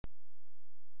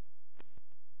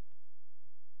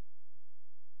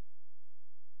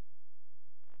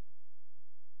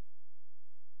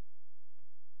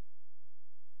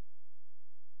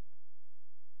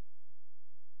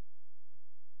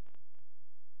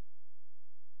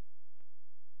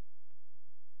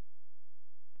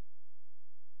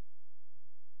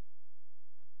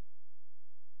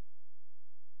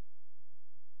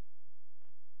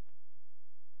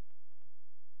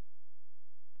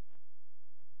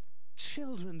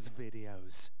Children's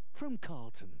videos from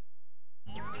Carlton.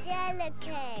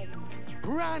 Jellykins.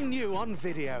 Brand new on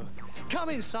video. Come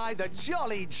inside the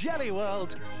jolly jelly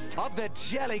world of the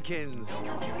Jellykins.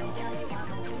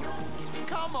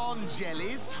 Come on,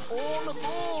 jellies, all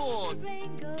aboard!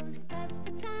 Rainbows, that's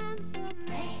the time for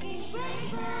making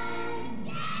rainbows.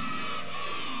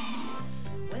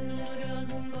 When little girls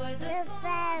and boys are The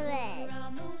fairies.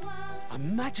 around the world, A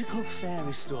magical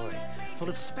fairy story full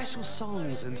of special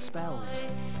songs and spells.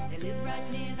 they live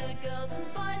right near the girls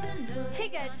and boys and know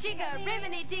Tigger, jigger,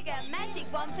 revenue digger,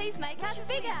 magic wand, please make us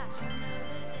bigger.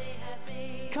 they have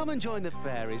big. Come and join the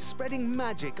fairies, spreading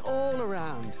magic all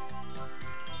around.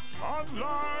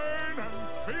 Online and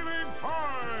feeling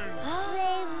fine!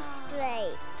 Dream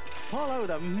Street. Follow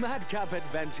the madcap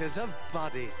adventures of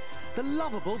Buddy, the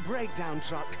lovable breakdown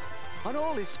truck, and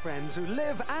all his friends who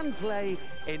live and play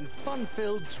in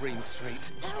fun-filled Dream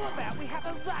Street. How about we have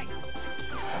a race?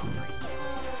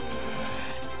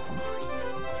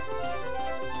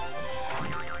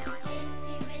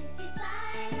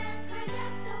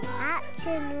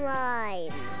 Action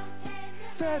rhymes.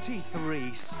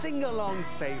 33 sing-along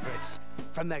favourites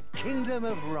from the Kingdom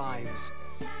of Rhymes,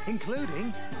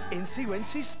 including Incy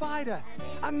Wincy Spider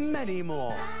and many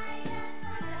more.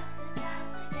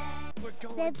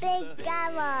 The Big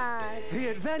Garage. The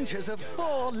adventures of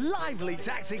 4 lively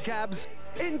taxi cabs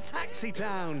in Taxi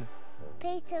Town.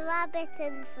 Peter Rabbit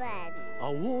and Friends.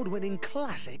 Award-winning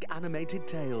classic animated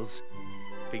tales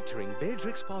featuring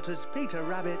Beatrix Potter's Peter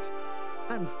Rabbit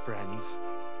and Friends.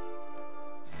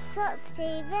 Tots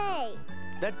TV.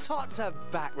 The Tots are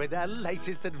back with their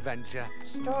latest adventure.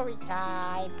 Story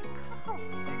time.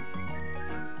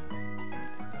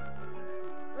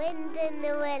 Wind in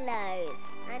the Willows.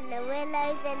 And the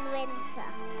Willows in Winter.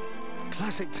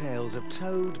 Classic tales of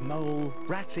Toad, Mole,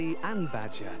 Ratty and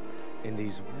Badger in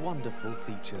these wonderful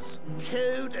features.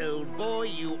 Toad, old boy,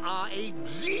 you are a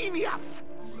genius!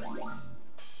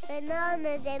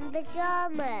 Bananas in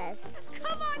Pyjamas.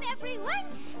 Come on, everyone,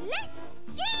 let's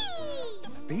ski!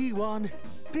 B1,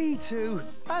 B2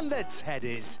 and the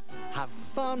Teddies. Have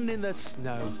fun in the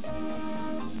snow.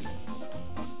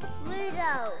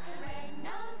 Rudolph.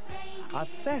 A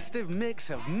festive mix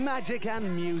of magic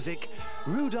and music.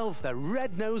 Rudolph the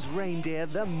Red-Nosed Reindeer,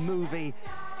 the movie,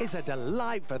 is a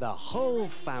delight for the whole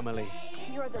family.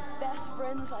 You're the best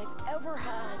friends I've ever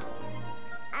had.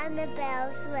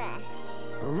 Annabelle's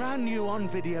Wish. Brand new on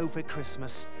video for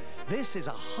Christmas. This is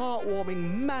a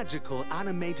heartwarming, magical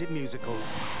animated musical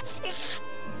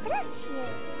Bless you.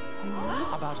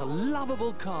 about a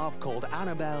lovable calf called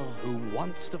Annabelle who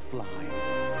wants to fly.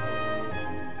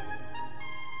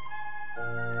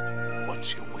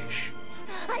 What's your wish?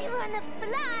 I want to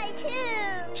fly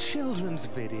too. Children's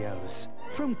videos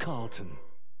from Carlton.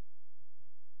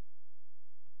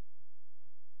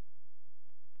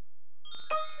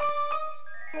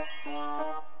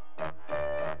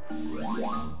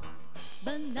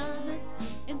 Bananas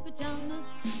in pajamas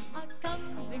are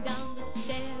coming down the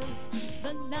stairs.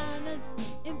 Bananas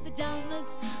in pajamas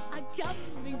are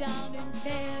coming down in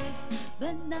pairs.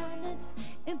 Bananas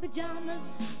in pajamas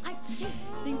are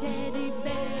chasing teddy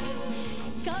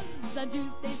bears. 'Cause on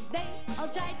Tuesdays they all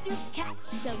try to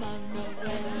catch them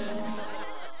unawares.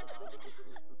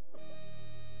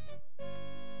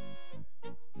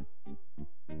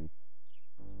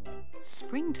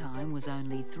 Springtime was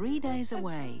only 3 days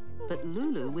away, but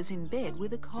Lulu was in bed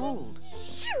with a cold.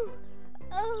 Phew!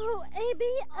 Oh,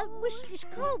 Amy, I wish this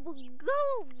cold would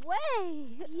go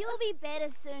away. You'll be better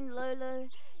soon, Lulu.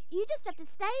 You just have to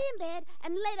stay in bed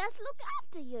and let us look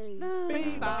after you.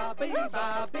 Bee-ba,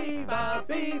 bee-ba, bee-ba,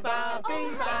 bee-ba,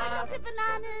 Oh, hi, Dr.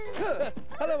 Bananas.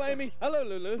 Hello, Amy. Hello,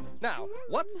 Lulu. Now,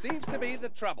 what seems to be the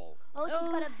trouble? Oh, she's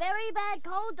got a very bad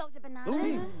cold, Dr.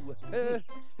 Bananas.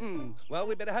 Well,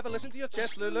 we better have a listen to your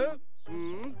chest, Lulu.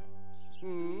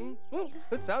 Oh,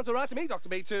 it sounds all right to me, Dr.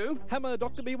 B2. Hammer,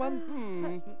 Dr.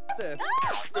 B1. There.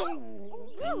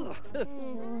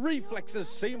 Reflexes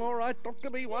seem all right,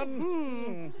 Dr.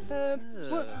 B1.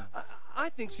 Well, I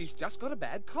think she's just got a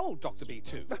bad cold, Dr.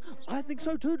 B2. I think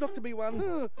so too, Dr.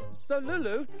 B1. So,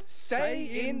 Lulu,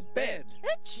 stay in bed.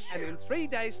 And in 3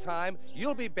 days' time,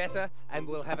 you'll be better and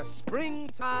we'll have a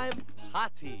springtime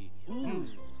party.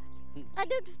 I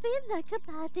don't feel like a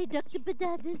party, Dr.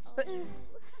 Bananas.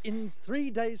 In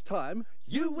 3 days' time,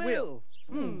 You will.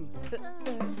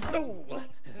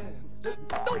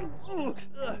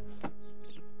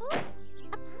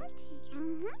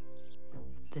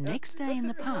 The next day in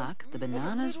the park, the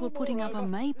Bananas were putting up a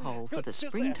maypole for the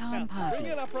springtime Bring party.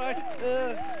 it up right.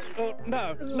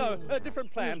 No, a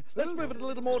different plan. Let's move it a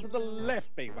little more to the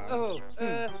left, B1. Oh,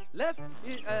 left?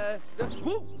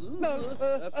 Whoa!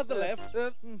 No, other left.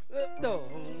 No.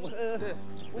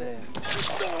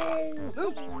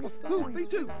 Oh, me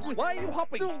too. Why are you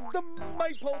hopping? The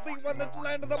maypole B1 that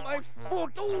landed on my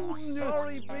foot. Oh,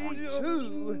 sorry,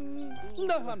 B2.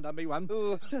 No, I'm done,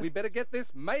 B1. We better get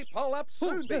this maypole up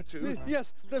soon, B2.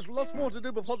 Yes, there's lots more to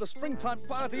do before the springtime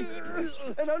party.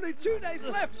 And only 2 days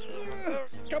left.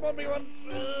 Come on, B1.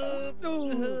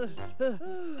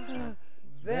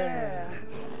 There.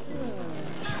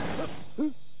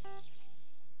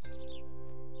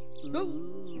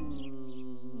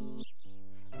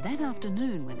 That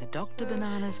afternoon, when the Dr.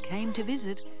 Bananas came to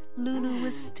visit, Lulu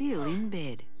was still in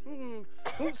bed.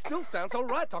 Still sounds all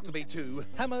right, Dr. B2.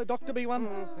 Hammer, Dr. B1.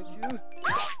 Thank you.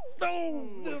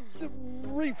 Oh, the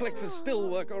reflexes still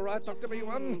work all right, Dr.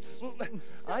 B1.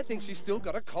 I think she's still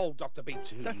got a cold, Dr.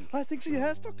 B2. I think she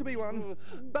has, Dr. B1.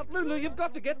 But, Lulu, you've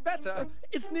got to get better.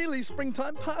 It's nearly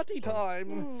springtime party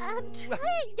time. I'm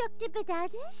trying, Dr.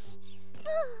 Bananas.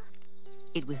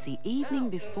 It was the evening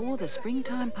before the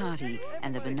springtime party,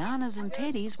 and the Bananas and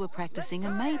Teddies were practicing a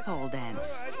maypole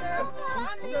dance. But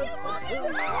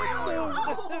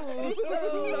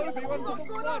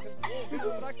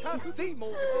I can't see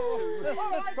more than 2.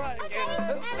 Let's try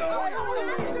again.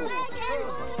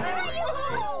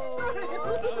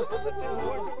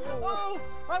 Oh,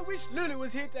 I wish Lulu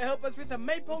was here to help us with the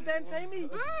maypole dance, Amy.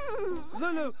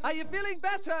 Lulu, are you feeling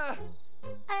better?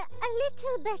 A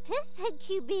little better, thank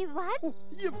you, B1. Oh,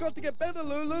 you've got to get better,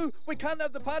 Lulu. We can't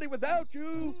have the party without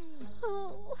you.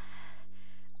 Oh,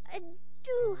 I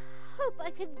do hope I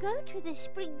can go to the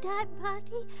springtime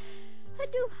party. I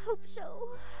do hope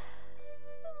so.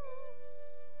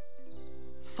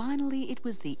 Finally, it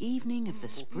was the evening of the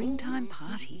springtime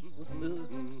party.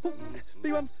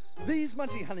 B1, these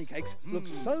munchy honey cakes look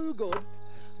so good.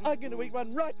 I'm going to eat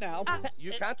one right now.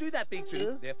 You can't do that,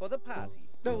 B2. They're for the party.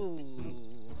 No.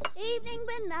 Evening,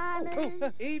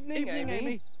 Bananas. Evening,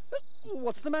 Amy.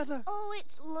 What's the matter? Oh,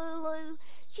 it's Lulu.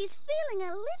 She's feeling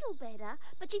a little better,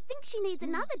 but she thinks she needs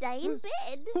another day in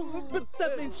bed. But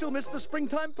that means she'll miss the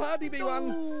springtime party,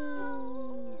 B1.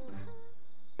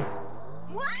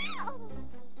 Wow!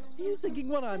 Are you thinking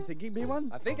what I'm thinking,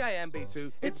 B1? I think I am,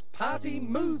 B2. It's party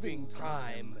moving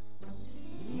time.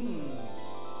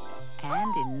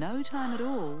 And in no time at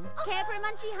all... Care for a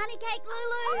munchy honey cake,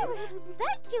 Lulu?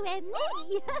 Thank you,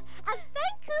 Emily. And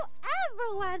thank you,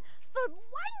 everyone, for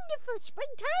wonderful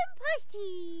springtime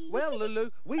party. Well, Lulu,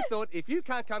 we thought if you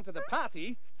can't come to the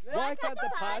party, why can't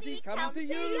the party come to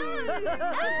you?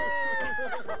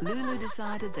 Lulu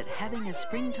decided that having a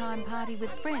springtime party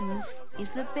with friends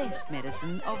is the best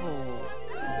medicine of all.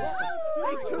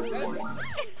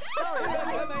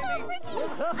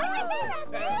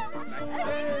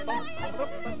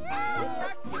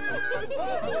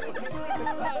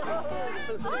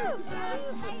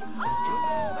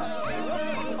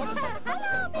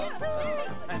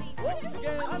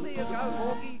 There you go,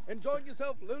 Hawkie. Enjoying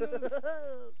yourself, Lulu?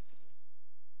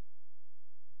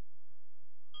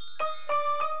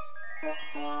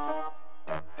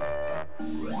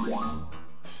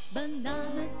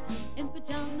 Bananas in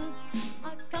pajamas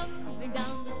are coming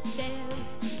down the stairs.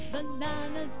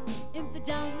 Bananas in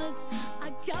pajamas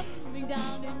are coming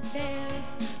down in pairs.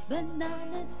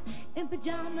 Bananas in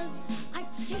pajamas are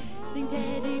chasing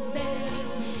teddy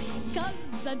bears.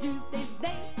 'Cause on Tuesdays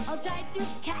they all try to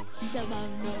catch them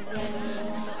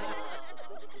unawares.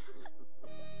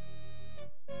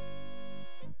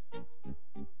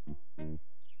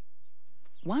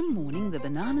 One morning, the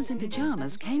Bananas in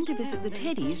Pyjamas came to visit the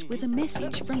Teddies with a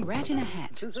message from Rat in a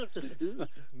Hat.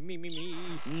 Me.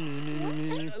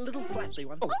 A little flat,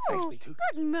 B1. Oh, thanks, B2.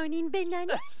 Good morning,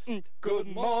 Bananas. Good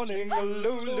morning,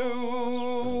 Lulu.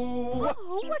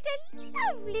 Oh, what a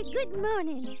lovely good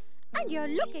morning. And you're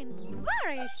looking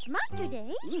very smart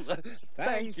today.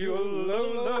 Thank you,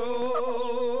 Lulu.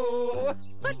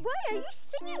 But why are you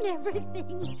singing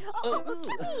everything? Oh, come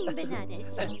in,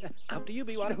 Bananas. After you,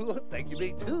 B1. Thank you,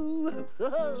 B2.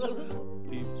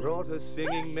 We've brought a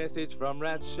singing message from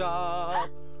Rat Sharp.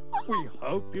 We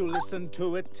hope you listen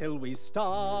to it till we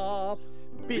stop.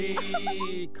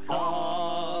 Because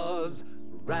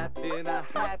Rat in a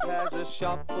Hat has a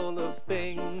shop full of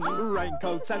things.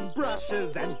 Raincoats and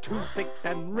brushes and toothpicks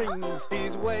and rings.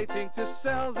 He's waiting to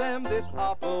sell them, this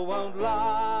offer won't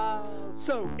last.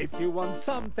 So if you want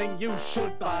something, you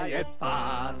should buy it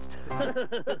fast. Oh,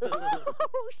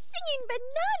 singing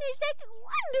Bananas, that's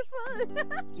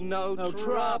wonderful. No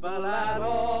trouble at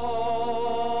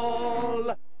all.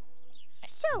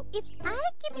 So, if I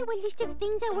give you a list of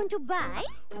things I want to buy...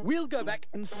 We'll go back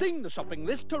and sing the shopping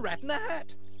list to Rat in a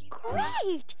Hat.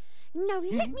 Great! Now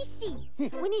let me see.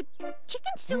 We need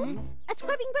chicken soup, a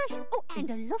scrubbing brush, oh, and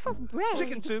a loaf of bread.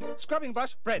 Chicken soup, scrubbing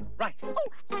brush, bread. Right. Oh,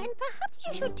 and perhaps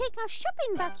you should take our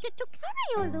shopping basket to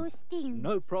carry all those things.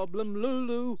 No problem,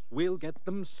 Lulu. We'll get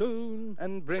them soon.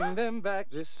 And bring them back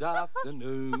this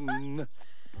afternoon.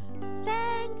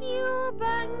 Thank you,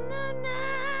 banana.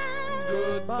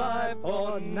 Goodbye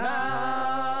for now.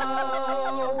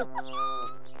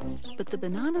 But the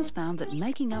bananas found that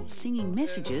making up singing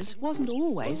messages wasn't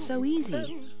always so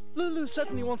easy. Lulu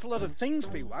certainly wants a lot of things,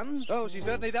 B1. Oh, she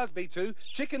certainly does, B2.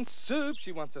 Chicken soup,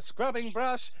 she wants a scrubbing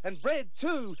brush, and bread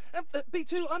too.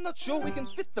 B2, I'm not sure we can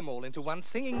fit them all into one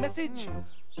singing message.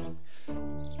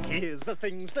 Here's the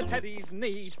things the teddies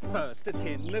need. First, a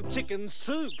tin of chicken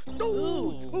soup.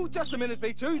 Oh, just a minute,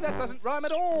 B2. That doesn't rhyme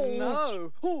at all.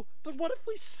 No. Oh, but what if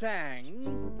we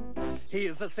sang?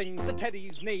 Here's the things the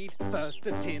teddies need. First,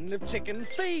 a tin of chicken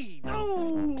feed.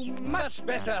 Oh, much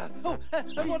better. Oh,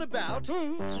 and what about?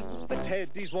 The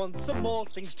teddies want some more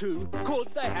things too. Could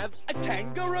they have a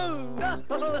kangaroo?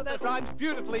 Oh, that rhymes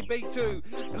beautifully,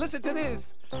 B2. Listen to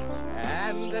this.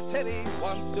 And the teddies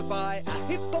want to buy a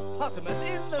hippopotamus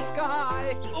in the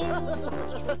sky.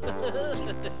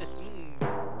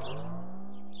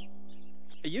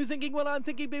 Are you thinking what I'm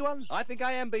thinking, B1? I think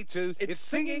I am, B2. It's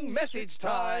singing message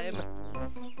time.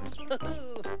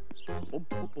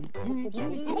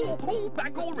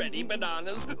 Back already,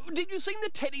 bananas. Did you sing the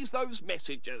teddies those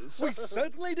messages? We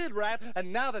certainly did, Rat.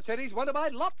 And now the teddies want to buy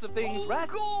lots of things, Rat.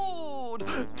 Good.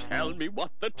 Tell me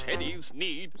what the teddies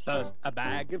need. First, a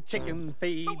bag of chicken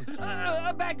feed.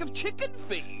 A bag of chicken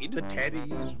feed? The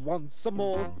teddies want some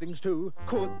more things too.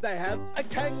 Could they have a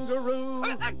kangaroo?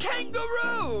 A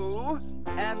kangaroo?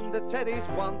 And the teddies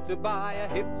want to buy a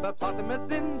hippopotamus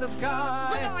in the sky.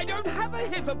 But I don't have a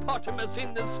hippopotamus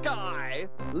in the sky.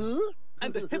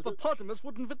 And the hippopotamus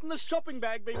wouldn't fit in the shopping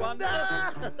bag, B1. And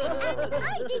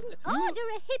I didn't order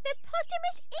a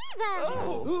hippopotamus either.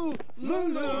 Oh,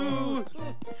 Lulu.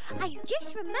 I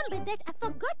just remembered that I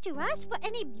forgot to ask for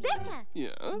any better.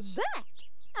 Yes? But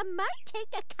I might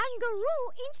take a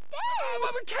kangaroo instead.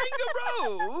 Oh, a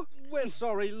kangaroo? We're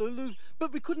sorry, Lulu,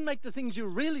 but we couldn't make the things you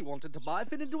really wanted to buy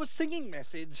fit into a singing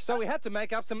message. So we had to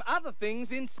make up some other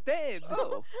things instead.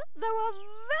 Oh. There were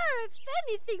very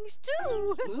funny things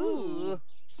too. Ooh.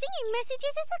 Singing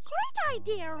messages is a great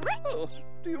idea, Rit. Oh,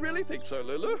 do you really think so,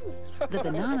 Lulu? The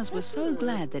bananas were so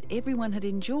glad that everyone had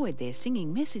enjoyed their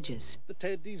singing messages. The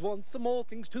teddies want some more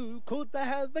things too. Could they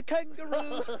have a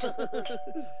kangaroo?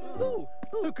 Ooh,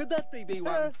 who could that be,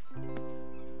 B1?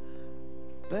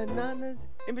 Bananas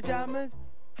in pajamas,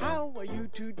 how are you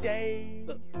today?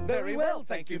 Very well,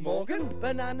 thank you, Morgan.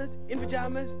 Bananas in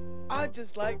pajamas, I'd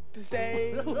just like to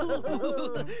say.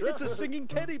 It's a singing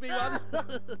teddy,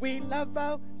 B1. We love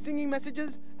our singing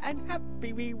messages, and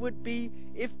happy we would be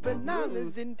if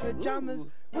bananas in pajamas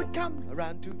would come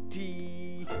around to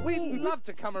tea. We'd love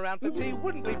to come around for tea,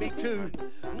 wouldn't we, B2?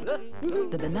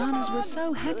 The bananas were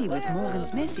so happy with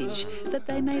Morgan's message that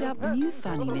they made up new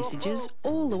funny messages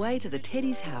all the way to the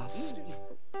teddy's house.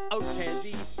 Oh,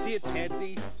 Teddy, dear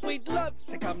Teddy, we'd love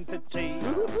to come to tea.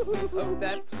 Oh,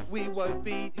 that we won't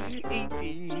be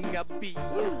eating a bee.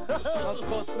 Of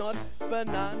course not,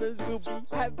 bananas will be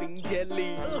having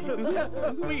jelly.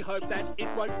 We hope that it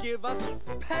won't give us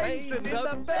pains in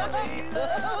the belly.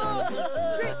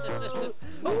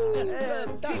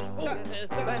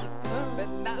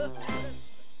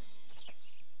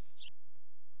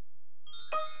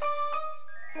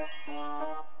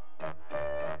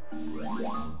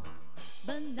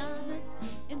 Bananas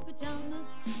in pajamas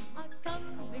are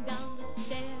coming down the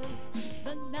stairs.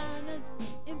 Bananas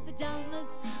in pajamas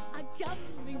are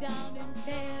coming down in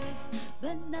pairs.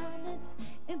 Bananas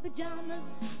in pajamas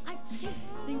are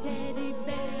chasing teddy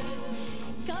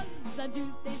bears. 'Cause on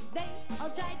Tuesdays they all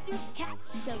try to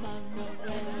catch them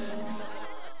unawares.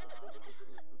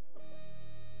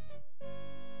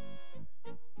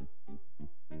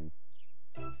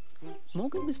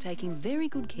 Morgan was taking very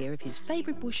good care of his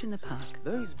favourite bush in the park.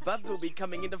 Those buds will be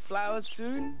coming into flower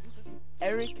soon.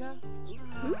 Erica?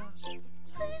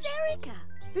 Who's Erica?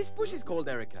 This bush is called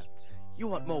Erica. You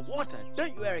want more water,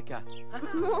 don't you, Erica?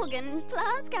 Morgan,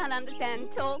 plants can't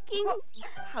understand talking. Well,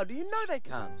 how do you know they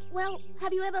can't? Well,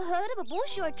 have you ever heard of a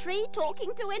bush or a tree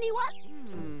talking to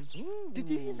anyone? Did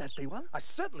you hear that, B1? I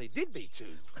certainly did, B2.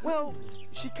 Well,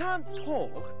 she can't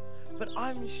talk, but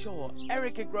I'm sure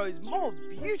Erica grows more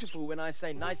beautiful when I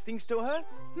say nice things to her.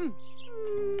 Morgan,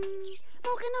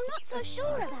 I'm not so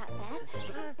sure about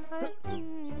that.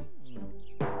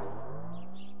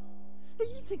 Are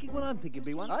you thinking what I'm thinking,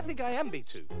 B1? I think I am,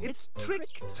 B2. It's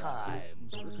trick time.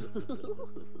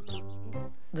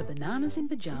 The bananas in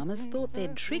pyjamas thought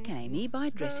they'd trick Amy by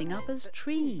dressing up as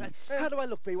trees. How do I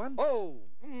look, B1? Oh,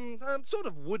 sort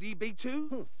of woody,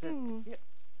 B2.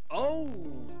 Oh,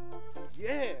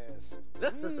 yes.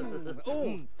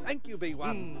 Oh, thank you,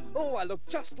 B1. Oh, I look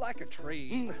just like a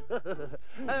tree.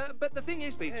 But the thing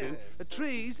is, B2,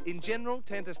 trees in general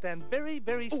tend to stand very,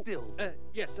 very still.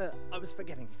 Yes, I was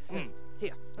forgetting.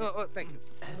 Here. Oh, thank you.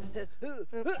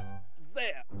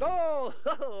 There.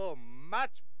 Oh,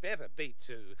 much better,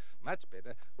 B2. Much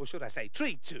better. Or should I say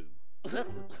tree 2?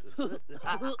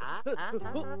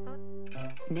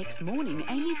 Next morning,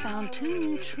 Amy found 2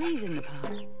 new trees in the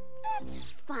park. That's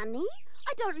funny.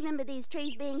 I don't remember these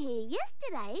trees being here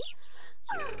yesterday.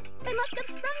 Oh, they must have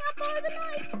sprung up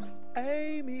overnight.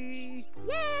 Amy.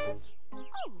 Yes. Oh,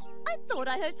 I thought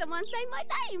I heard someone say my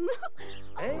name.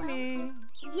 Amy.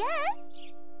 Yes?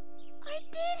 I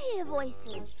did hear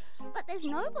voices, but there's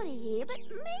nobody here but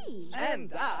me.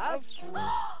 And us.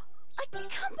 I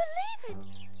can't believe it.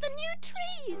 The new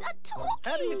trees are talking.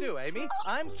 How do you do, Amy?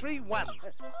 I'm tree 1.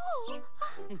 Oh,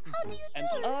 how do you do?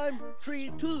 And I'm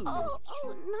tree 2. Oh,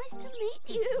 nice to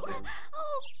meet you.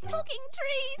 Oh, talking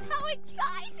trees, how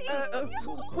exciting.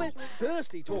 We're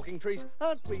thirsty talking trees,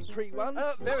 aren't we, tree 1?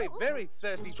 Very, very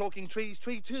thirsty talking trees,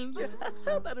 tree 2.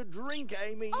 How about a drink,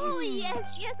 Amy? Oh, yes,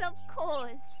 of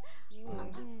course.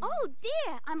 Oh,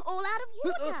 dear, I'm all out of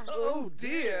water. Oh,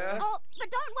 dear. Oh,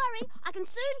 but don't worry, I can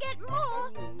soon get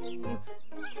more.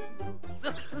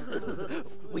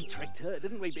 We tricked her,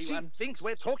 didn't we, B1? She thinks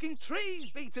we're talking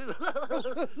trees,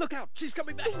 B2. Look out, she's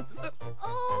coming back.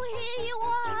 Oh, here you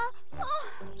are. Oh,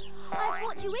 I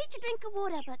brought you each a drink of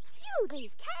water, but phew,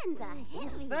 these cans are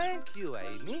heavy. Thank you,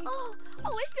 Amy. Oh,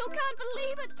 I still can't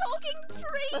believe it, talking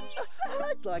trees.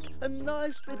 I'd like a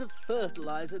nice bit of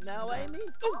fertilizer now, Amy.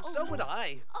 Oh, so would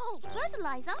I. Oh,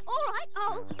 fertilizer? All right,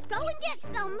 I'll go and get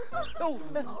some.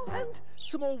 And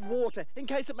some more water in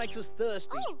case it makes us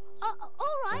thirsty.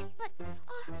 All right, but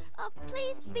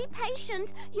please be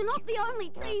patient. You're not the only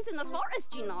trees in the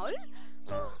forest, you know.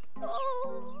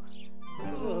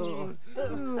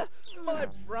 My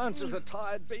branches are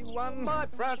tired, B1. My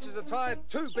branches are tired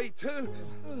too, B2.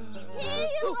 Here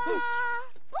you are.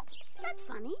 Oh, that's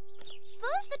funny.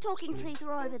 First the talking trees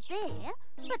were over there,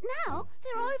 but now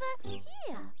they're over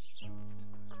here.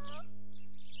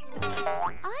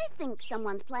 I think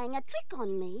someone's playing a trick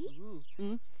on me.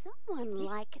 Someone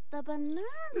like the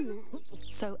bananas.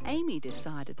 So Amy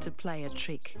decided to play a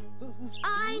trick.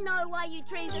 I know why you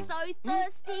trees are so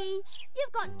thirsty.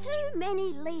 You've got too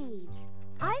many leaves.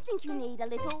 I think you need a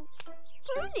little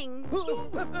pruning.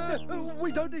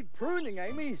 We don't need pruning,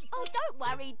 Amy. Oh, don't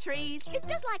worry, trees. It's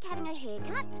just like having a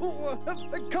haircut.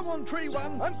 Come on, tree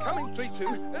 1. I'm coming, tree 2.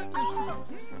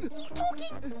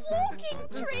 Talking, walking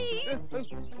trees.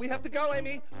 We have to go,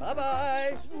 Amy.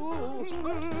 Bye-bye.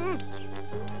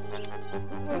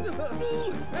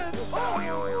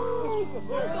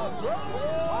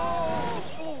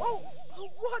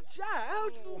 Watch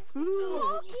out!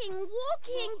 Talking,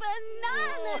 walking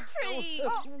banana trees.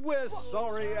 We're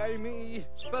sorry, Amy.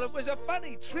 But it was a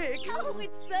funny trick. Oh,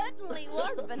 it certainly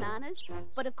was, bananas.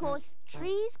 But of course,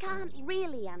 trees can't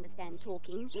really understand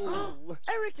talking. Oh,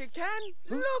 Erica can.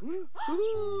 Look!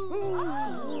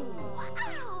 Oh,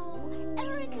 wow!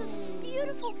 Erica's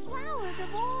beautiful flowers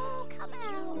have all come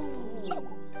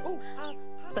out.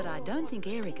 But I don't think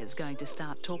Erica's going to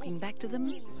start talking back to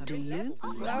them, do you?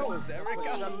 Flowers,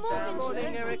 Erica.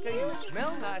 Morning, Erica. You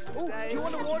smell nice today. Do you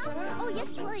want to water her? Oh,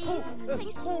 yes, please.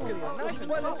 Thank you. Nice and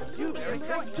well, you,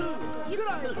 Erica, too. Good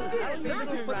idea.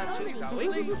 Two branches, are we?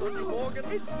 Morgan.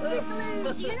 Do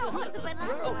you know what the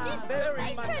bananas did?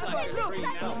 Very much like a tree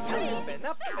now. Bend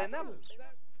up, bend up.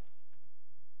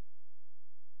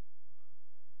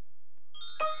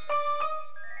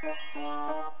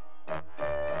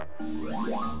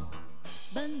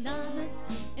 Bananas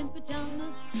in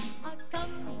pyjamas are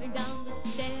coming down the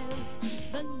stairs.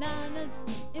 Bananas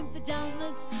in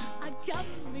pyjamas are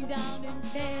coming down in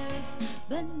pairs.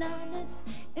 Bananas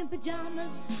in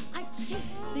pyjamas are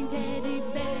chasing teddy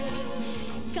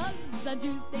bears. 'Cause on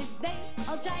Tuesdays they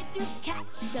all try to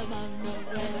catch them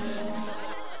unawares.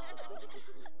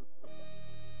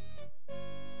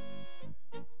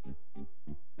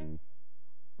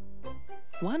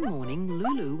 One morning,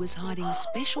 Lulu was hiding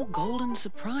special golden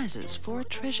surprises for a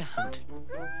treasure hunt.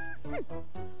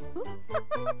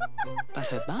 But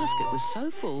her basket was so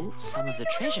full, some of the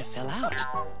treasure fell out.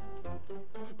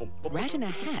 Rat in a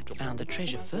Hat found the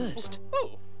treasure first.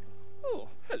 Oh,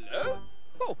 hello.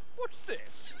 Oh, what's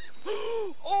this?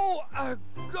 Oh, a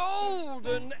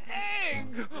golden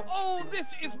egg! Oh,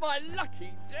 this is my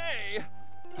lucky day.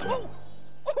 Oh,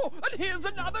 Oh, and here's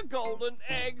another golden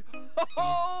egg.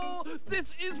 Oh,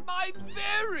 this is my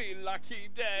very lucky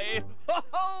day.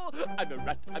 Oh, I'm a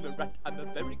rat, I'm a rat, I'm a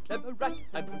very clever rat.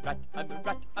 I'm a rat, I'm a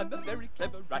rat, I'm a very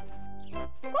clever rat.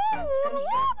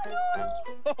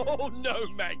 Oh, no,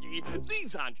 Maggie.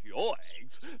 These aren't your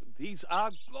eggs. These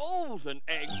are golden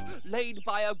eggs laid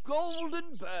by a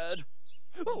golden bird.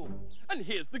 Oh, and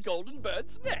here's the golden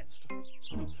bird's nest.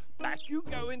 Back you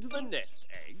go into the nest,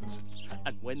 eggs.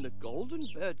 And when the golden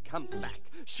bird comes back,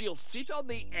 she'll sit on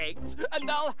the eggs and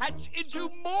they'll hatch into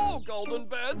more golden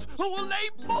birds who will lay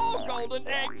more golden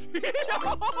eggs.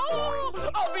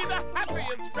 I'll be the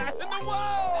happiest rat in the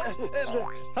world.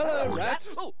 Hello, rat.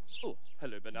 Oh,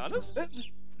 hello, Bananas.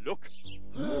 Look.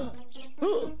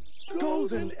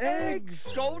 Golden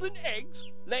eggs! Golden eggs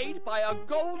laid by a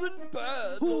golden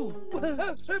bird.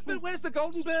 But where's the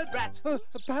golden bird, rat?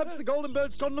 Perhaps the golden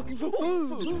bird's gone looking for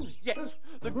food. Yes,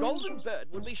 the golden bird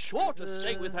would be sure to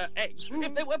stay with her eggs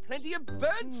if there were plenty of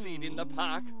birdseed in the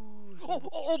park.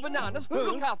 Or Bananas,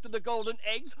 look after the golden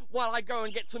eggs while I go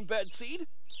and get some birdseed.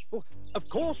 Oh, of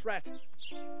course, rat.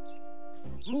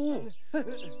 Ooh,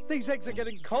 these eggs are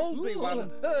getting cold,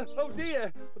 B1. Oh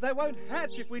dear, they won't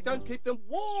hatch if we don't keep them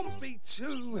warm,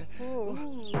 B2.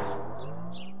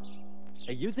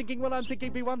 Are you thinking what I'm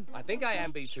thinking, B1? I think I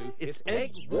am, B2. It's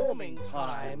egg warming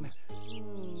time.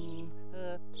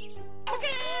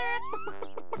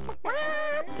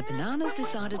 The Bananas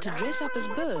decided to dress up as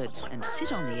birds and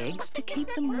sit on the eggs to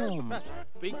keep them warm.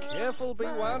 Be careful,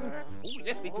 B1. Oh,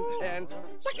 yes, B2. And...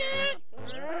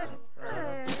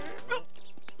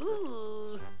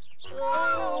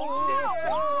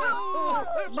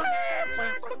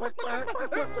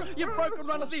 You've broken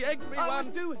one of the eggs, B1. I was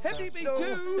too heavy,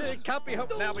 B2. It can't be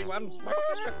helped now, B1.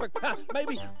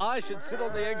 Maybe I should sit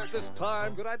on the eggs this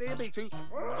time. Good idea, B2.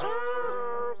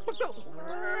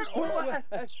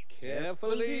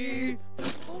 Carefully.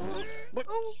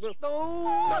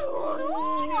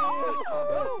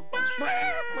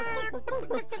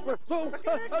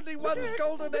 Only one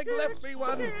golden egg left,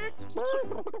 B1.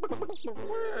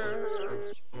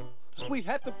 We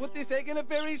have to put this egg in a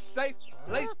very safe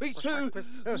place, B2.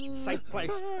 Safe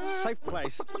place. Safe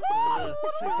place. Safe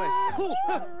place.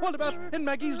 Oh, what about in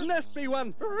Maggie's nest,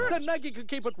 B1? Then Maggie could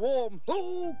keep it warm.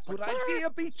 Oh, good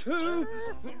idea, B2.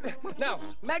 Now,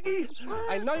 Maggie,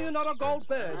 I know you're not a gold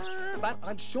bird, but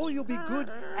I'm sure you'll be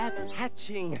good at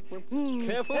hatching.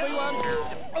 Careful,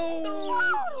 B1. Oh,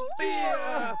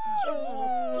 dear.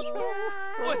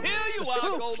 Well, here you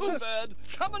are, golden bird.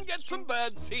 Come and get some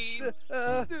bird seed.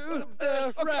 Come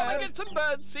and get some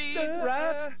bird seed.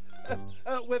 Rat.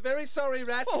 We're very sorry,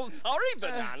 Rat. Oh, sorry,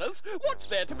 Bananas. What's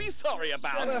there to be sorry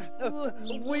about?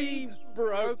 We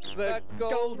broke the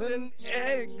golden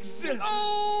eggs.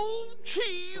 Oh,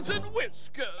 cheese and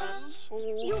whiskers.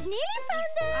 You've nearly found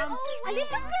them. A little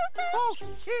closer. Oh,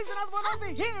 here's another one over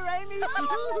here, Amy.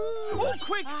 Oh,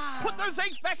 quick! Put those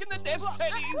eggs back in the nest,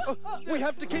 Teddies. We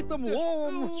have to keep them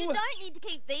warm. You don't need to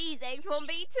keep these eggs warm,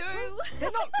 B2.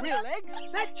 They're not real eggs.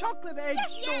 They're chocolate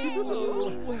eggs.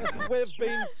 We've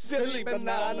been silly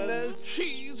Bananas.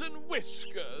 Cheese and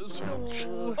whiskers.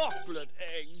 Chocolate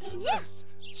eggs. Yes,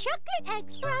 chocolate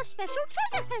eggs for our special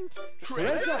treasure hunt.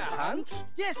 Treasure hunt?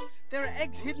 Yes, there are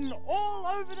eggs hidden all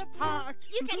over the park.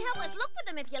 You can help us look for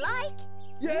them if you like.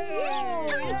 Yay!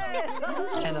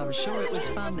 And I'm sure it was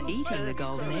fun eating the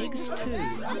golden eggs too.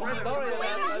 Okay, I'll go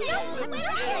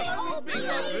for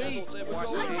that. Me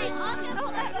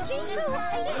too.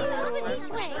 A little over this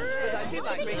way.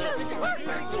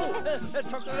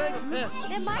 Chocolate egg.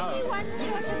 There might be one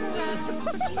sort of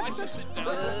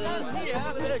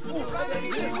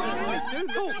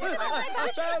I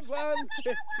found one.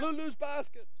 Lulu's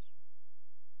basket.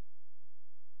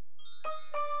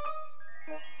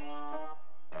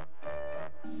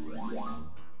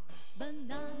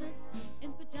 Bananas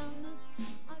in pajamas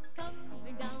are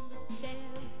coming down the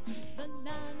stairs.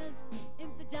 Bananas in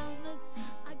pajamas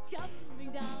are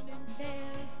coming down in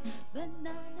pairs.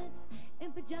 Bananas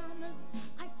in pajamas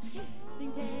are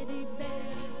chasing teddy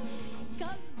bears.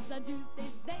 'Cause on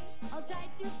Tuesdays they all try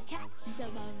to catch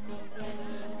them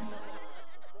unawares.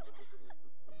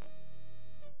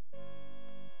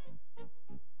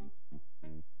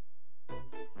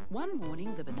 One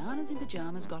morning, the Bananas in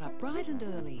pajamas got up bright and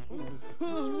early.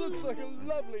 Looks like a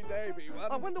lovely day,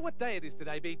 B1. I wonder what day it is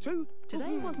today, B2.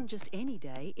 Today wasn't just any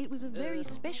day, it was a very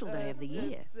special day of the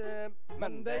year. It's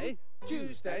Monday,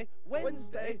 Tuesday,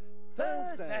 Wednesday,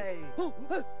 Thursday.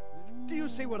 Do you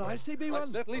see what I see, B1? I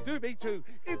certainly do, B2.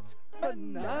 It's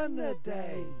Banana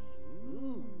Day.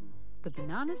 The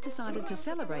Bananas decided to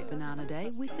celebrate Banana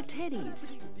Day with the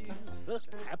Teddies.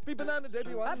 Happy Banana Day,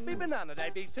 B1. Happy Banana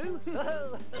Day, B2.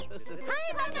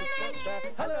 Hi,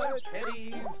 bananas! Hello,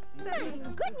 Teddies. My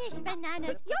goodness,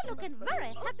 bananas, you're looking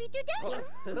very happy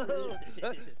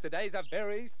today. Today's a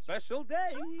very special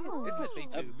day, isn't it,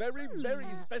 B2? A very, very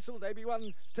special day,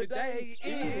 B1. Today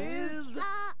is...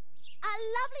 A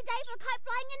lovely day for kite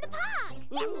flying in the park.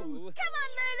 Yes! Come on,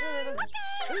 Lulu.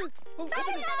 Okay.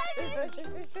 Bye,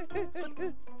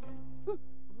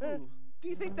 guys. Do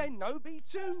you think they know,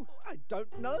 B2? I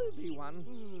don't know, B1.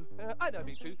 I know,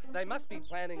 B2. They must be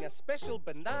planning a special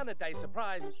Banana Day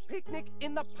surprise picnic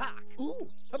in the park. Ooh,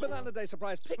 a Banana Day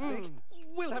surprise picnic?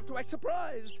 We'll have to act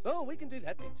surprised. Oh, we can do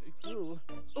that, B2.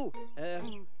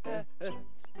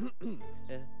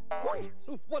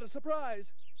 What a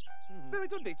surprise. Very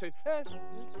good, B2.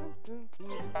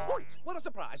 What a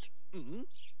surprise.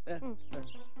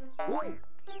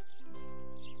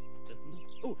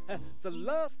 The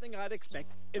last thing I'd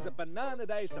expect is a Banana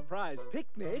Day surprise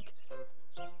picnic.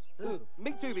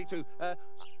 Me too, B2.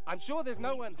 I'm sure there's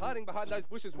no one hiding behind those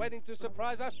bushes waiting to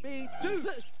surprise us,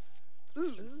 B2.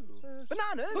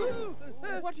 Bananas?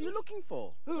 What are you looking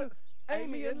for?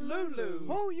 Amy and Lulu.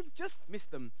 Oh, you've just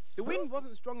missed them. The wind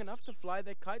wasn't strong enough to fly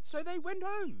their kite, so they went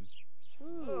home.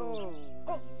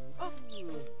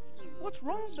 What's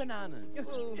wrong, Bananas?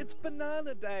 It's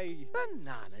Banana Day.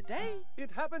 Banana Day?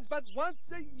 It happens but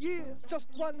once a year.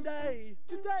 Just one day.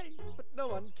 Today. But no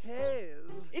one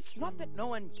cares. It's not that no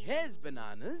one cares,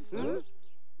 Bananas.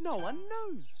 No one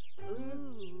knows.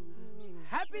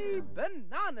 Happy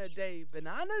Banana Day,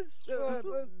 Bananas.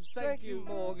 Thank you,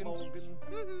 Morgan.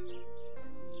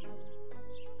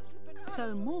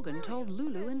 So Morgan told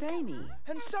Lulu and Amy.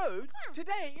 And so,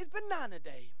 today is Banana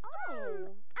Day.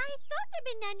 Oh, I thought the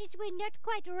bananas were not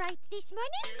quite right this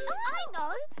morning. Oh, I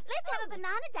know. Let's have a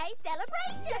Banana Day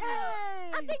celebration.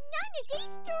 Yay! A Banana Day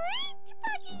street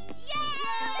party. Yay!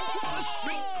 A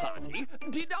street party?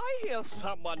 Did I hear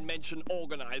someone mention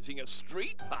organising a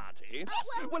street party?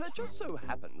 Well, it just so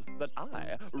happens that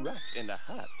I, Rat in a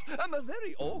Hat, am a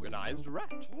very organised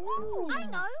rat. Ooh, I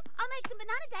know. I'll make some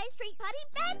Banana Day street party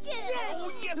badges. Yes!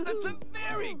 Oh, yes, that's a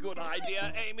very good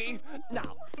idea, Amy.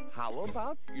 Now, how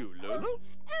about you, Lulu?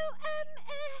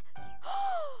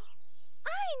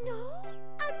 I know.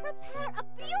 I'll prepare a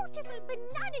beautiful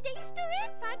Banana Day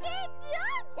street party.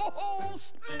 Oh,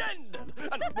 splendid!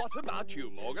 And what about you,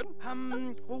 Morgan?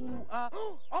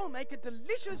 I'll make a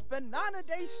delicious Banana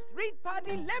Day street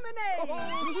party lemonade.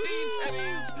 Oh, see,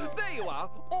 Teddies, there you are,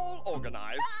 all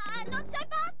organised. Not so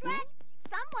fast, Red.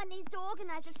 Someone needs to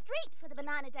organise a street for the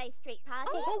Banana Day street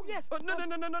party. Oh yes. No.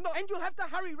 And you'll have to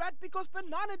hurry, Rat, because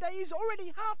Banana Day is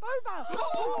already half over.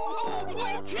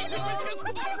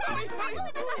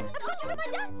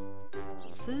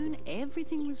 Soon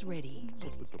everything was ready.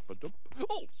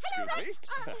 Oh, excuse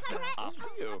me. After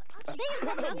you.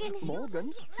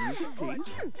 Morgan, music, please.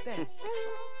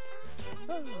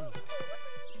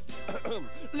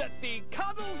 Let the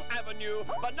Cuddles Avenue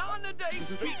Banana Day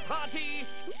Street Party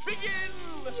begin!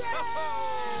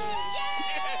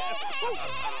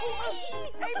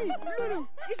 Amy, Lulu,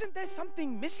 isn't there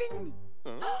something missing?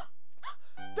 Huh?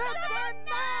 The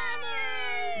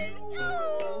bananas!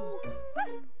 Oh.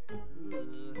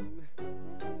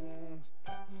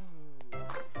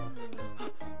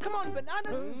 Come on,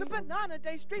 Bananas! The Banana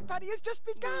Day street party has just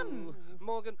begun!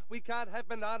 Morgan, we can't have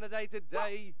Banana Day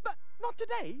today. But not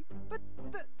today, but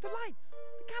the lights,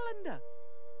 the calendar.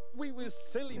 We were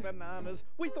silly, Bananas.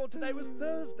 We thought today was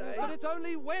Thursday. But it's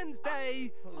only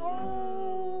Wednesday.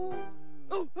 Oh,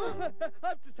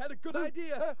 I've just had a good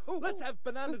idea. Let's have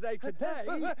Banana Day today.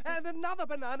 And another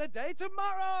Banana Day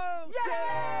tomorrow.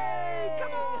 Yay!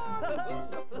 Come on!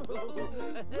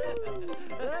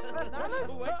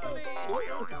 Bananas? Wait for me.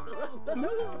 Come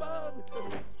on.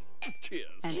 Cheers.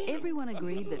 And everyone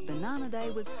agreed that Banana Day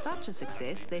was such a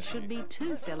success there should be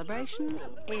 2 celebrations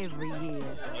every year.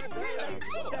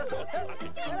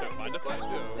 Don't mind if I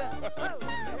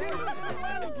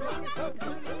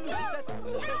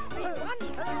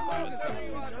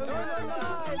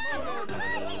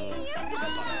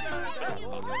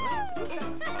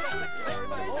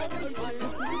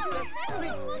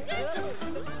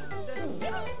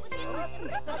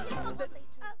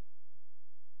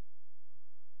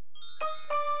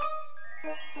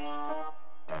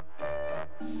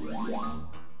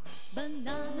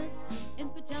Bananas in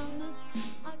pajamas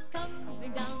are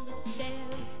coming down the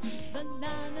stairs.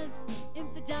 Bananas in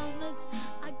pajamas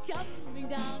are coming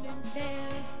down in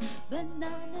pairs.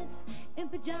 Bananas in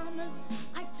pajamas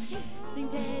are chasing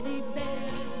teddy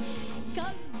bears.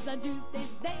 'Cause on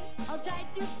Tuesdays they all try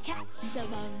to catch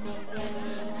them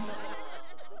unawares.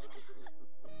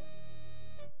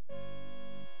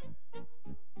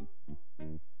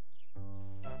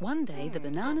 One day, the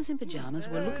bananas in pyjamas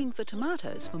were looking for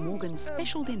tomatoes for Morgan's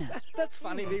special dinner. That's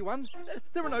funny, B1.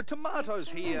 There are no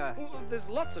tomatoes here. There's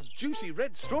lots of juicy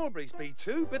red strawberries,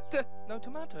 B2, but no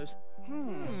tomatoes.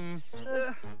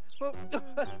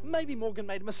 Maybe Morgan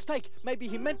made a mistake. Maybe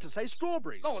he meant to say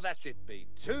strawberries. Oh, that's it,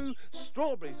 B2.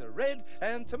 Strawberries are red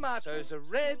and tomatoes are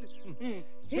red.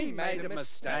 He made a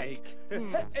mistake.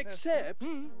 Except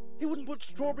he wouldn't put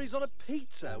strawberries on a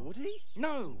pizza, would he?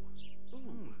 No.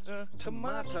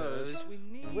 Tomatoes.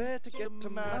 Where to get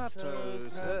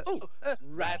tomatoes?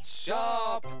 Rat's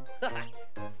shop.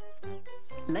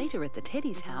 Later at the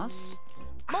Teddy's house...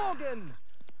 Morgan!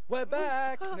 We're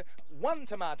back. 1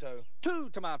 tomato, 2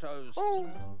 tomatoes. Oh,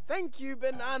 thank you,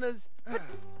 bananas. But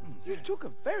you took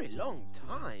a very long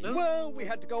time. Well, we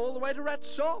had to go all the way to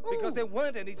Rat's shop because there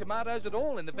weren't any tomatoes at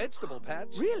all in the vegetable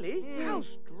patch. Really? How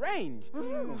strange.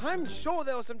 I'm sure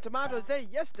there were some tomatoes there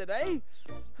yesterday.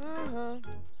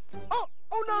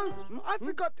 Oh no! I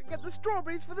forgot to get the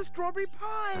strawberries for the strawberry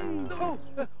pie.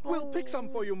 We'll pick some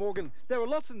for you, Morgan. There are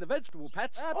lots in the vegetable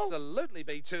patch. Absolutely,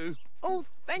 B2. Oh,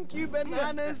 thank you,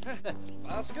 bananas.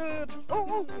 Basket.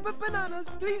 But bananas,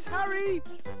 please hurry!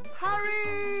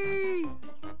 Hurry!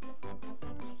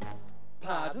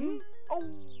 Pardon?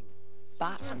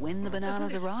 But when the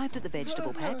bananas arrived at the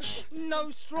vegetable patch...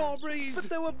 No strawberries! But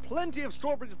there were plenty of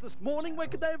strawberries this morning. Where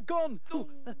could they have gone?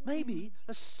 Maybe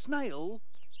a snail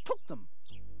took them.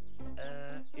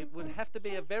 It would have to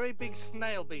be a very big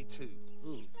snail, B2.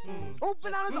 Oh,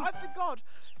 bananas, I forgot.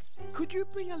 Could you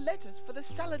bring a lettuce for the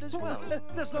salad as well?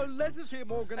 There's no lettuce here,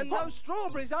 Morgan. And no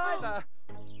strawberries either.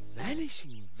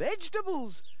 Vanishing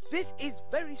vegetables. This is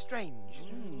very strange.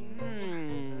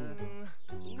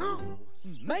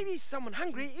 Maybe someone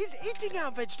hungry is eating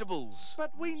our vegetables.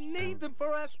 But we need them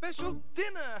for our special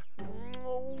dinner.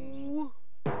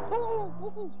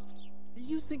 Are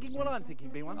you thinking what I'm thinking,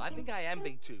 B1? I think I am,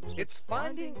 B2. It's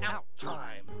finding out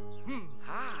time.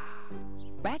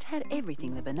 Rat had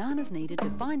everything the bananas needed to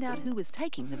find out who was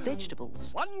taking the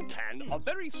vegetables. 1 can of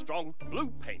very strong blue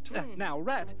paint. Now,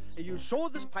 Rat, are you sure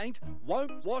this paint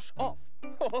won't wash off?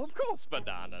 Oh, of course,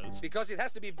 bananas. Because it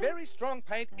has to be very strong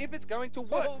paint if it's going to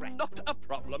work, Rat. Not a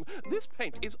problem. This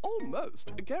paint is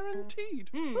almost guaranteed.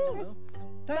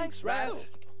 Thanks, Rat.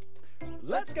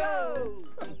 Let's go!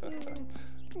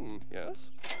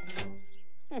 Yes.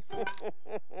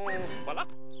 Voila.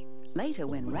 Later,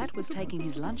 when Rat was taking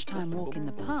his lunchtime walk in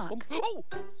the park... Oh,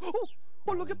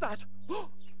 look at that!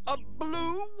 A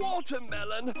blue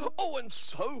watermelon! Oh, and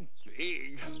so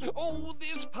big! Oh,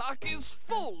 this park is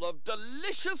full of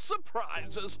delicious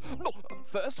surprises! No,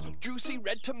 first, juicy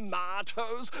red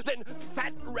tomatoes, then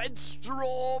fat red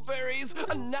strawberries,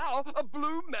 and now a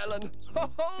blue melon!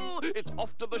 Oh, it's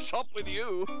off to the shop with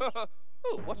you!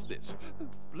 Oh, what's this?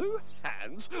 Blue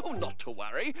hands? Oh, not to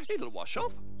worry. It'll wash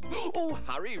off. Oh,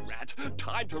 hurry, Rat.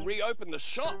 Time to reopen the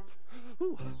shop.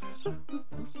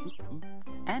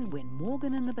 And when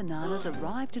Morgan and the bananas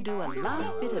arrived to do a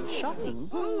last bit of shopping...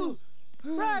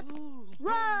 Rat!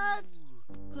 Rat!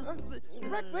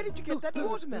 Rat, where did you get that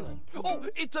watermelon? Oh,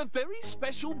 it's a very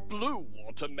special blue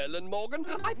watermelon, Morgan.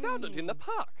 I found it in the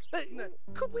park.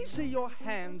 Could we see your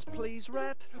hands, please,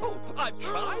 Rat? Oh, I've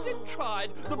tried and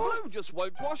tried. The blue just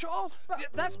won't wash off.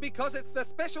 That's because it's the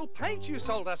special paint you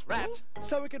sold us, Rat.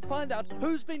 So we could find out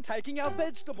who's been taking our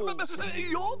vegetables.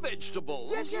 Your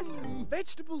vegetables? Yes.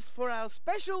 Vegetables for our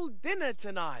special dinner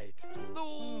tonight.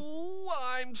 Oh,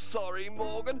 I'm sorry,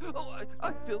 Morgan. Oh,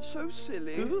 I feel so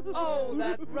silly. Oh,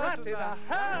 that rat in a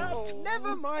hat!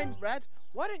 Never mind, Rat.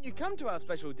 Why don't you come to our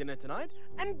special dinner tonight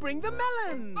and bring the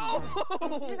melon?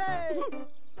 Oh! Yay!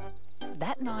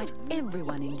 That night,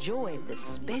 everyone enjoyed the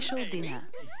special dinner.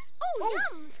 Oh,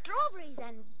 yum! Strawberries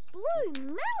and blue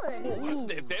melon. Oh,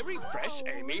 they're very fresh,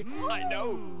 Amy. I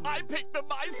know. I picked them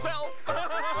myself.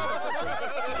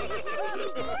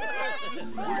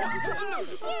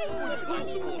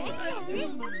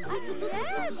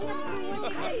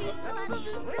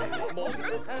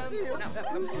 Morgan?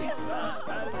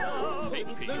 Big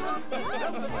piece. Oh,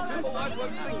 I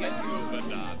won't forget you,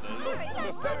 bananas.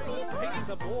 Very good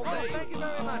pizza, Morgan. Thank you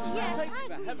very much. Thank you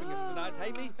for having us tonight,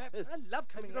 Amy. I love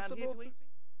coming around here to eat.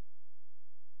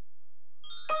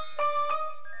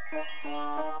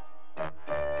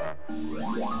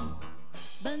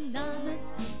 Bananas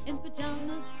in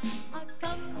pyjamas are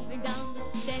coming down the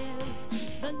stairs.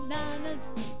 Bananas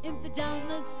in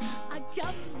pyjamas are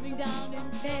coming down in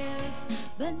pairs.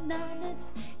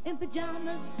 Bananas in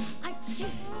pyjamas are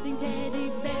chasing teddy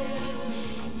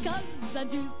bears. 'Cause on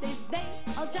Tuesdays they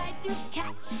all try to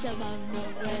catch them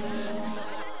unawares.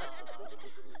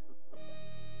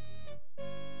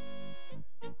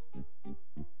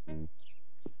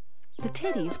 The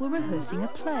Teddies were rehearsing a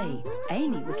play.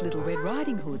 Amy was Little Red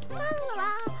Riding Hood.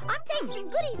 I'm taking some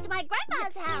goodies to my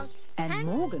grandma's house. And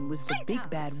Morgan was the Big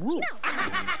Bad Wolf.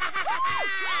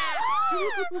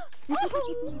 Oh,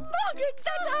 Morgan,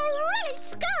 that's a really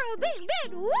scary Big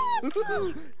Bad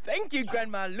Wolf. Thank you,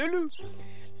 Grandma Lulu.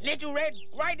 Little Red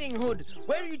Riding Hood,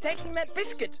 where are you taking that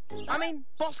biscuit? I mean,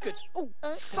 basket. Oh,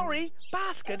 sorry,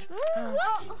 basket.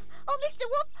 What? Oh, Mr.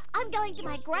 Wolf, I'm going to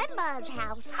my grandma's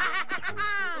house.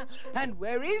 And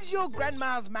where is your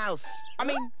grandma's mouse? I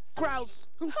mean, grouse.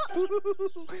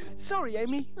 Sorry,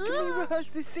 Amy. Can we rehearse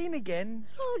this scene again?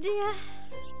 Oh, dear.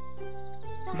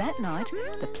 That night,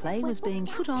 the play was being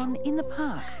put on in the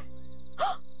park.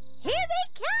 Here they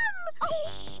come!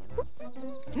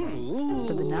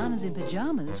 The Bananas in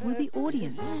Pyjamas were the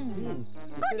audience.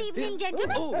 Good evening,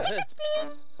 gentlemen. Tickets,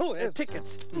 please. Oh,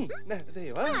 tickets. There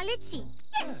you are. Ah, let's see.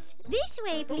 Yes, this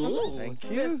way, please. Oh, thank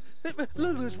you.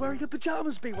 Lulu's wearing her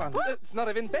pyjamas, B1. It's not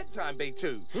even bedtime,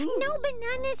 B2. No,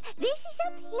 Bananas. This is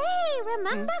a play,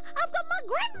 remember? I've got my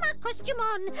grandma costume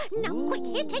on. Now, quick,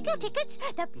 here, take your tickets.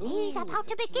 The play's about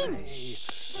to begin.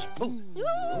 Shh.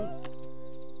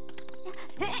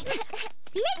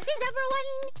 Places,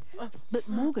 everyone! But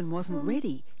Morgan wasn't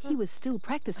ready. He was still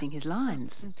practicing his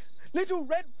lines. Little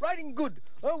Red Riding Hood,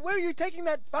 where are you taking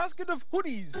that basket of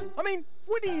hoodies? I mean,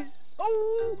 woodies.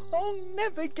 Oh, I'll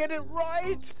never get it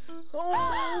right.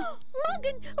 Oh.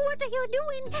 Morgan, what are you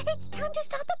doing? It's time to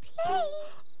start the play.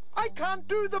 I can't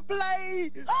do the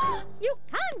play. You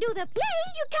can't do the play?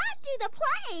 You can't do the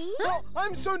play? Oh,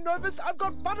 I'm so nervous. I've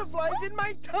got butterflies in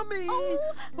my tummy.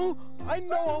 Oh, I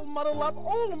know I'll muddle up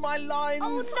all my lines.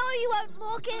 Oh, no, you won't,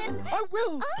 Morgan. I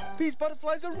will. These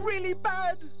butterflies are really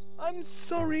bad. I'm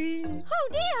sorry. Oh,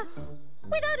 dear.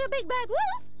 Without a Big Bad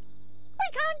Wolf, we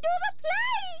can't do the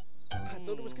play. I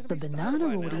thought it was going to The be banana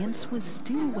audience was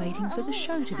still waiting for the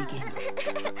show to begin.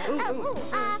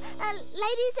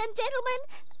 Ladies and gentlemen,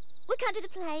 we can't do the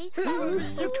play.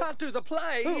 You can't do the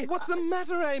play? What's the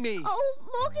matter, Amy? Oh,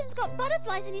 Morgan's got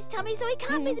butterflies in his tummy, so he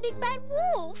can't be the Big Bad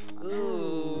Wolf.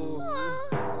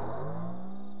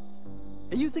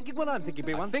 Are you thinking what I'm thinking,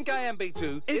 B1? I think I am,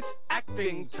 B2. It's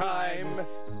acting time.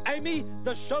 Amy,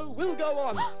 the show will go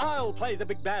on. I'll play the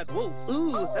Big Bad Wolf.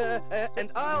 And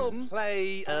I'll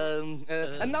play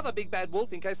another Big Bad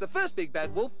Wolf in case the first Big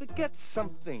Bad Wolf forgets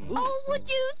something. Oh, would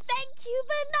you? Thank you,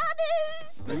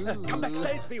 Bananas. Come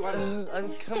backstage, B1.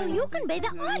 I'm So coming. you can be the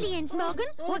audience, Morgan.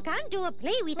 We can't do a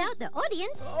play without the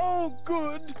audience. Oh,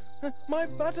 good. My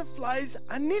butterflies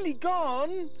are nearly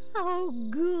gone. Oh,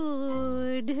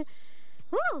 good.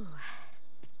 Ooh.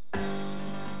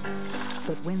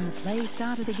 But when the play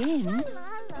started again,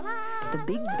 the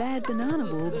Big Bad Banana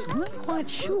Wolves weren't quite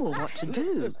sure what to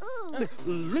do.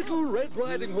 Little Red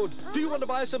Riding Hood, do you want to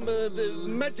buy some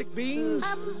magic beans?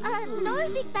 No,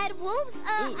 Big Bad Wolves.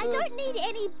 I don't need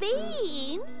any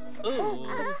beans.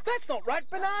 That's not right,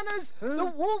 Bananas. The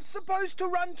wolf's supposed to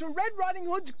run to Red Riding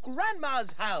Hood's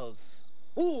grandma's house.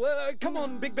 Oh, come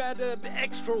on, Big Bad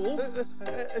Extra Wolf. The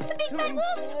Big Bad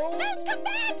Wolves, let's come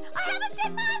back. I haven't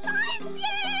said my lines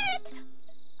yet.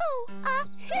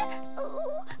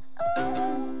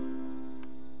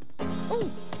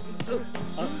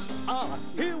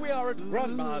 Here we are at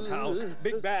Grandma's house,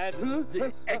 Big Bad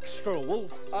the Extra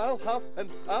Wolf. I'll huff and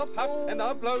I'll puff and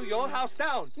I'll blow your house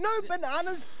down. No,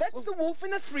 Bananas, that's the wolf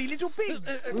and the three little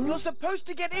pigs. You're supposed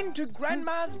to get into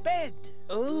Grandma's bed.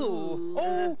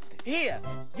 Oh, here,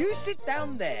 you sit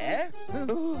down there,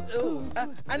 and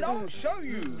I'll show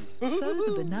you. So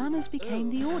the bananas became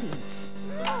the audience.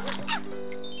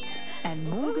 And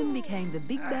Morgan became the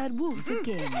Big Bad Wolf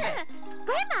again.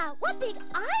 Grandma, what big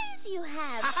eyes you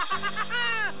have.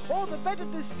 All the better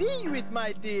to see you with,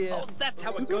 my dear. Oh, that's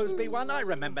how it goes, B1. I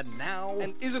remember now.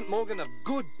 And isn't Morgan a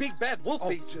good Big Bad Wolf,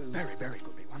 B2? Very, very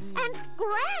good, B1. And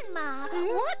Grandma,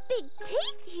 what big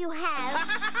teeth you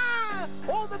have.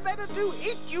 All the better to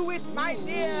eat you with, my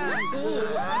dear.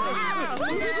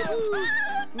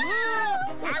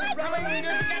 I'm coming to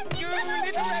get you, Little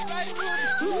Red Riding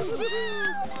Hood.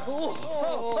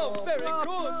 Oh, very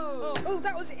good. Oh,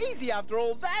 that was easy after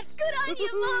all that. Good on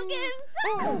you, Morgan.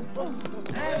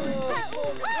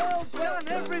 Well done,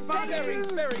 everybody. Very,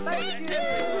 very good. Thank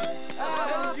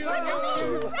you.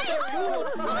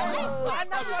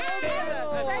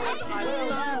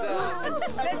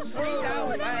 Let's read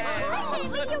out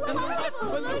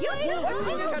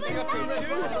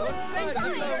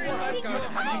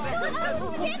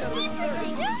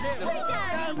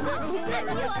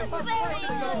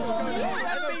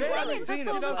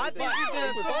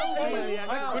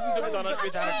I couldn't have done it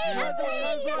without you.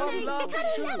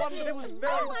 It was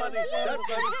very funny.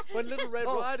 When Little Red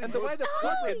Riding Hood, and the way the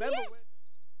remember.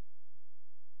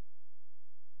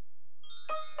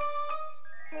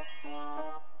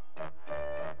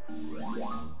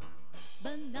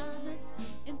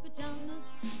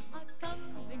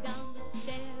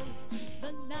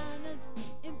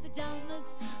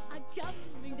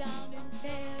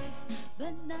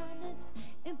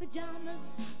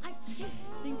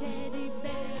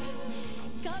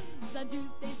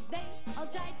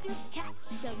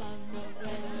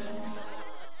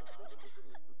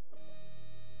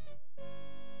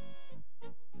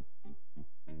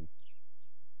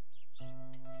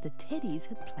 The teddies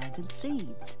had planted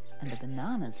seeds, and the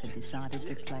bananas had decided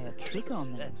to play a trick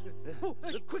on them. Oh,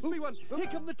 quick, me one! Here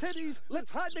come the teddies! Let's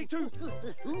hide, me two!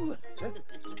 Oh,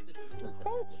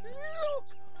 look!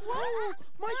 Wow,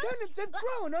 my turnips have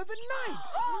grown overnight!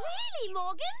 Really,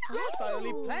 Morgan? Yes, I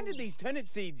only planted these turnip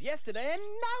seeds yesterday, and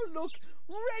now look,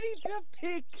 ready to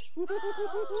pick!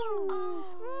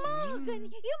 Morgan,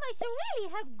 you must really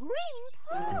have green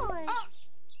paws.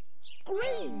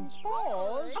 Green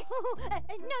paws? Oh,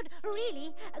 not really.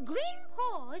 Green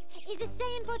paws is a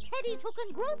saying for teddies who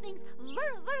can grow things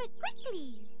very, very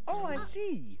quickly. Oh, I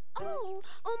see. Oh,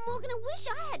 Morgan, I wish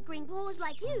I had green paws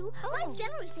like you. My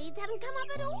celery seeds haven't come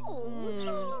up at all.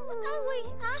 I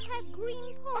wish I had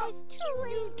green paws too.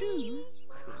 You do?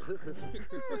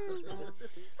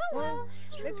 Oh, well.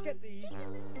 Let's get these.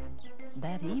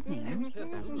 That evening...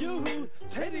 You,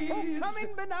 teddies! Oh, come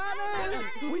in, bananas!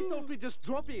 We thought we'd just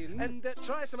drop in and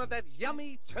try some of that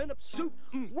yummy turnip soup.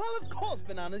 Well, of course,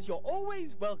 bananas, you're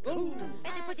always welcome.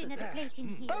 Better put another plate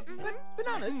in here. But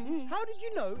bananas, how did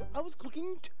you know I was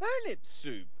cooking turnip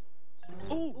soup?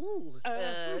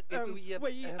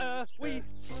 We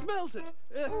smelt it,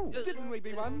 didn't we,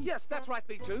 B1? Yes, that's right,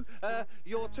 B2.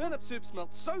 Your turnip soup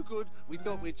smelled so good, we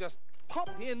thought we'd just pop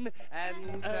in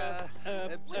and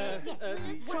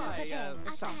try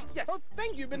some. Yes. Oh,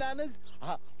 thank you, bananas.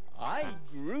 I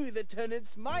grew the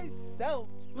turnips myself.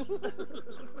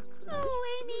 Oh,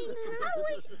 Amy, I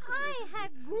wish I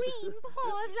had green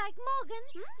paws like Morgan.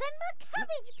 Then my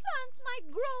cabbage plants might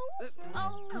grow.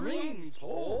 Oh, green yes.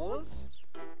 paws?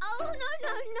 Oh,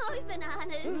 no,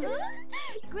 bananas.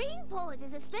 Green paws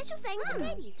is a special saying for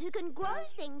teddies who can grow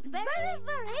things very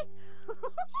quickly.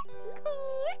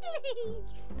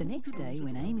 The next day,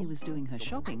 when Amy was doing her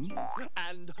shopping...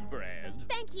 And bread.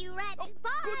 Thank you, Rat. Bye.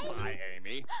 Goodbye,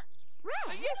 Amy.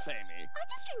 Rat? Yes, Amy. I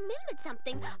just remembered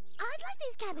something. I'd like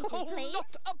these cabbages, please.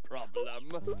 Not a problem.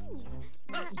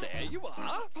 There you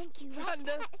are. Thank you, Rat.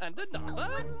 And another.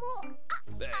 One more.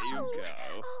 There you go.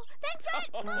 Oh, thanks,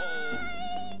 Rat.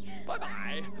 Bye.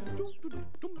 Bye-bye.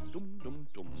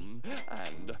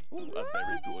 And a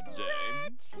very good day.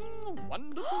 A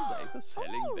wonderful day for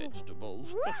selling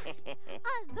vegetables. Right.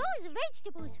 Are those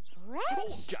vegetables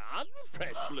fresh? Garden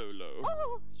fresh, Lulu.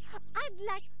 Oh, I'd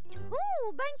like 2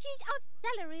 bunches of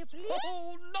celery, please.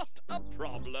 Oh, not a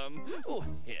problem. Oh,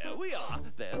 here we are.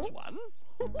 There's one.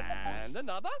 And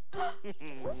another.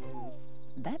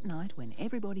 That night, when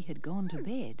everybody had gone to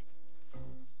bed...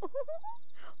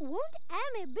 Won't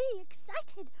Amy be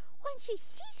excited when she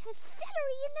sees her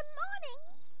celery in the morning?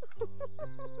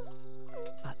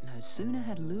 But no sooner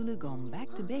had Lulu gone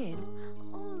back to bed...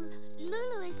 Oh,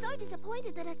 Lulu is so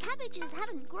disappointed that her cabbages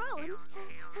haven't grown.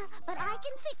 But I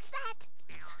can fix that.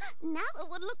 Now it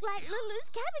would look like Lulu's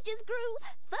cabbages grew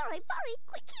very, very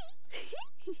quickly.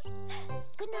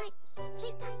 Good night.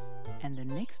 Sleep tight. And the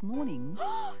next morning...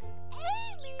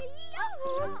 Amy,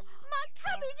 look! My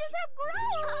cabbages have grown!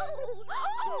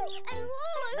 And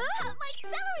Lulu, my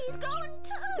celery is growing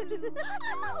too!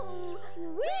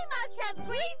 We must have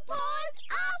green paws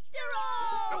after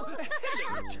all!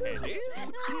 Hello, teddies.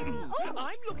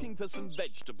 I'm looking for some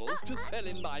vegetables to sell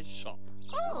in my shop.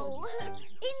 Oh,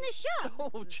 in the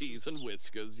shop? Oh, cheese and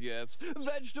whiskers, yes.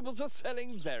 Vegetables are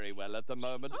selling very well at the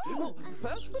moment.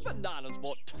 First, the bananas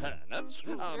bought turnips.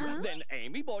 Then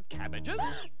Amy bought cabbages.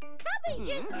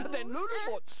 Cabbages? Then Lulu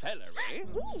bought celery.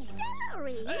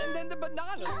 Celery? And then the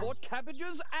bananas bought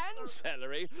cabbages and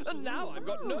celery. And now I've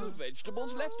got no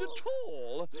vegetables left at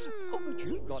all. Oh, but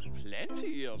you've got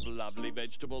plenty of lovely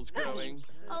vegetables growing.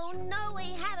 Oh, no,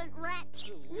 we haven't,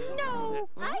 Rat. No,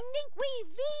 I think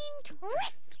we've been tricked.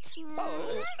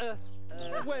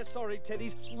 We're sorry,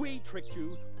 teddies. We tricked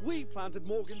you. We planted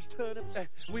Morgan's turnips.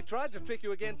 We tried to trick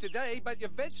you again today, but your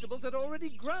vegetables had already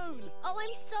grown. Oh,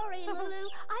 I'm sorry, Lulu.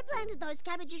 I planted those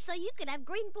cabbages so you could have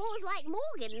green paws like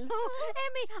Morgan. Oh,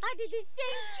 Emmy, I did the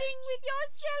same thing with your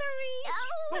celery.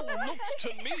 Oh, looks to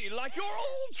me like you're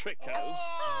all trickers.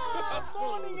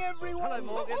 Morning, everyone. Hello,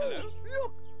 Morgan.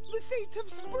 Look, the seeds have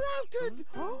sprouted.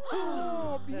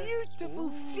 Oh, beautiful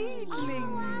seedlings.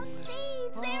 Oh, our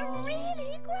seeds, they're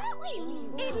really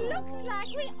growing. It looks like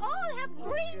we all have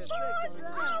green paws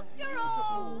after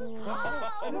all.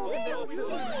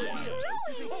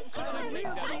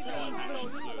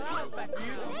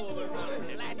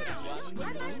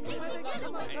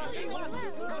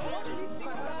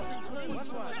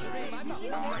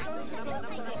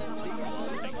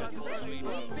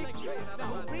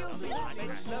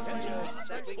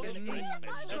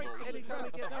 Anytime we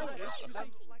get home,